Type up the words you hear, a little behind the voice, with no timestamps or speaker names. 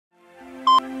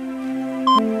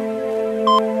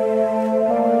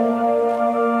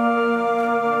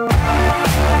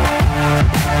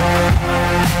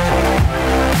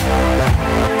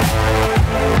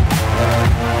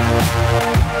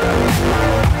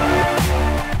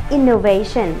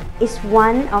Innovation is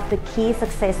one of the key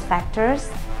success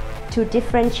factors to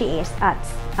differentiate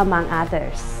us among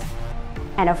others.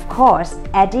 And of course,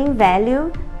 adding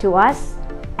value to us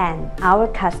and our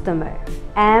customer.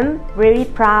 I'm really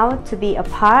proud to be a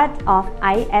part of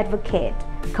iAdvocate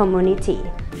community.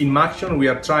 In Maxion, we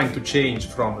are trying to change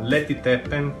from let it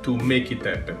happen to make it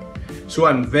happen. So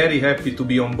I'm very happy to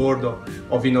be on board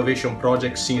of innovation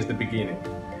projects since the beginning.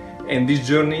 And this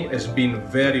journey has been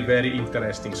very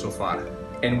interesting so far.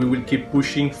 And we will keep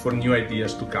pushing for new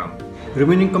ideas to come.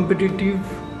 Remaining competitive,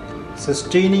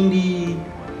 sustaining the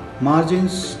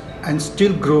margins and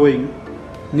still growing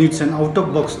needs an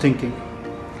out-of-box thinking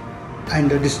and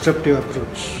a disruptive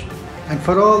approach. And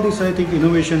for all this, I think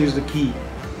innovation is the key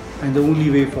and the only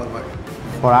way forward.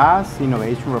 For us,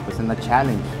 innovation represents a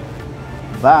challenge,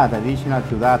 but additional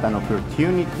to that, an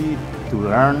opportunity to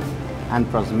learn and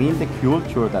transmit the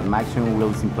culture that Maxion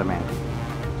will implement.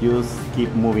 Just keep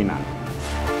moving on.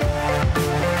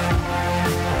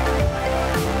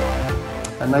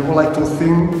 And I would like to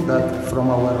think that from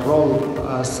our role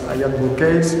as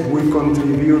advocates, we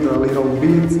contribute a little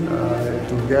bit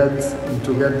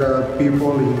to get the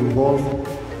people involved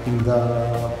in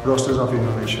the process of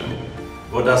innovation.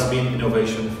 What does mean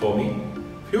innovation for me?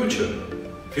 Future.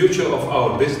 Future of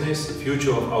our business,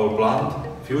 future of our plant,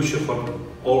 future for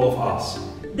all of us.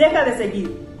 Deja de seguir,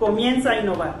 comienza a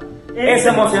innovar. Es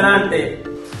emocionante.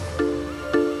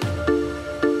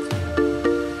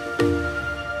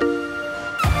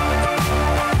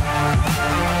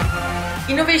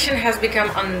 Innovation has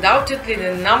become undoubtedly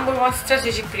the #1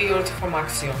 strategic priority for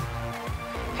Maxion.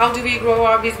 How do we grow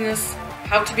our business?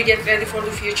 How do we get ready for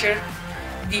the future?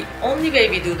 The only way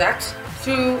we do that,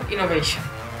 through innovation.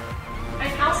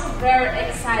 I'm also very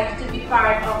excited to be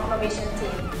part of the innovation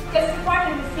team, because it's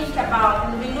important to think about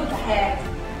and we look ahead.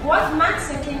 What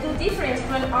Maxion can do different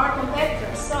from our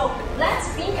competitors, so let's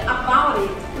think about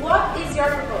it. What is your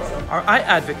proposal? Our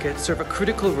iAdvocates serve a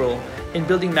critical role in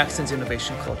building Maxion's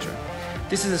innovation culture.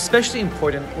 This is especially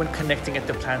important when connecting at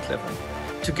the plant level.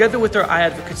 Together with our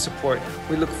iAdvocate support,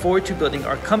 we look forward to building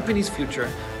our company's future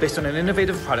based on an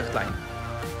innovative product line.